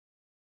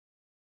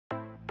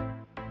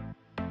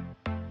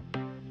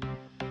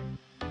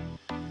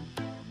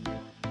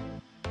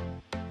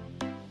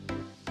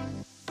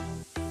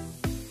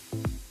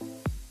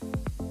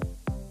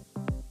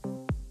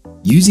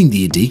Using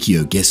the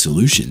Edikio guest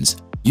solutions,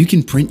 you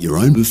can print your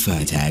own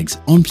buffet tags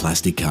on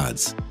plastic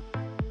cards.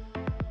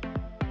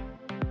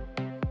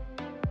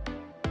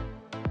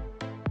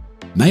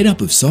 Made up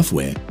of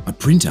software, a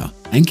printer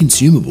and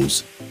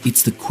consumables,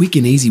 it's the quick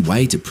and easy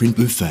way to print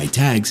buffet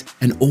tags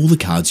and all the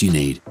cards you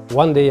need.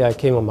 One day I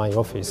came on my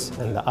office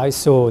and I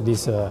saw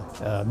this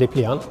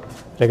dépliant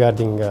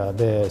regarding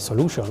the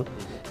solution,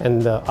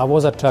 and I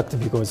was attracted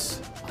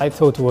because I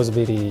thought it was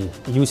very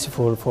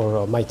useful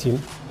for my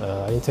team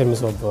in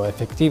terms of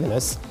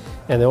effectiveness,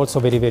 and also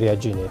very, very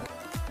hygienic.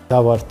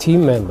 Our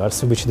team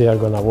members, which they are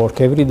going to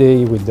work every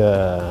day with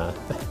the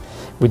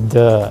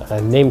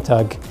name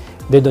tag,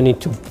 they don't need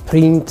to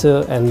print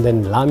and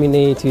then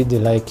laminate it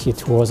like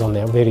it was on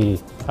a very,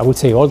 I would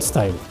say, old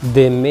style.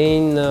 The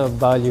main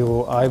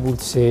value, I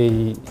would say,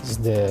 is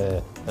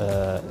the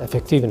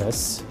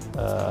effectiveness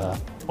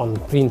on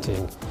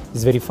printing.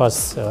 It's very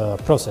fast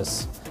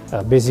process.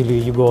 Basically,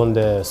 you go on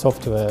the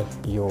software,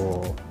 you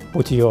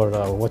put your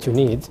what you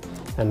need,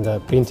 and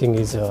printing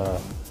is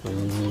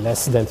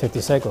less than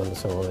 30 seconds,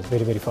 so it's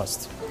very, very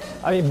fast.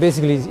 I mean,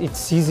 basically,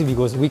 it's easy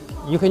because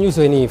you can use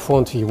any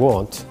font you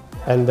want.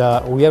 And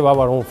we have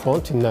our own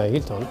font in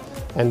Hilton,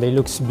 and it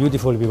looks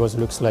beautiful because it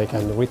looks like a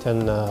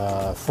written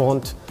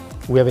font.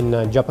 We have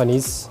in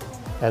Japanese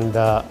and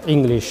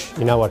English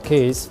in our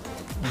case.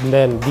 And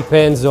then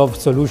depends of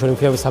solution.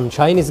 If you have some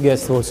Chinese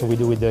guests, also we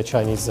do with the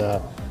Chinese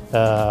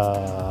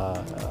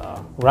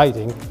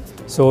writing.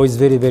 So it's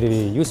very,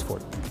 very useful.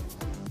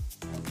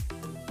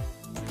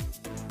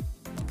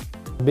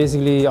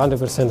 Basically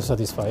 100%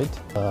 satisfied.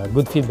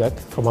 Good feedback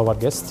from our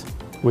guests,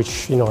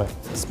 which, you know,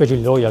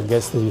 especially loyal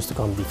guests, they used to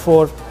come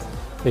before.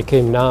 They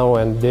came now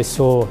and they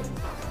saw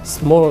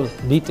small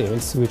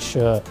details which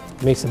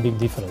makes a big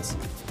difference.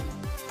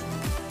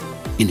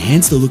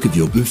 Enhance the look of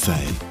your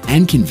buffet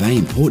and convey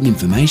important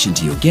information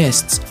to your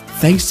guests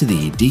thanks to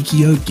the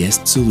Edikio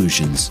guest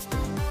solutions.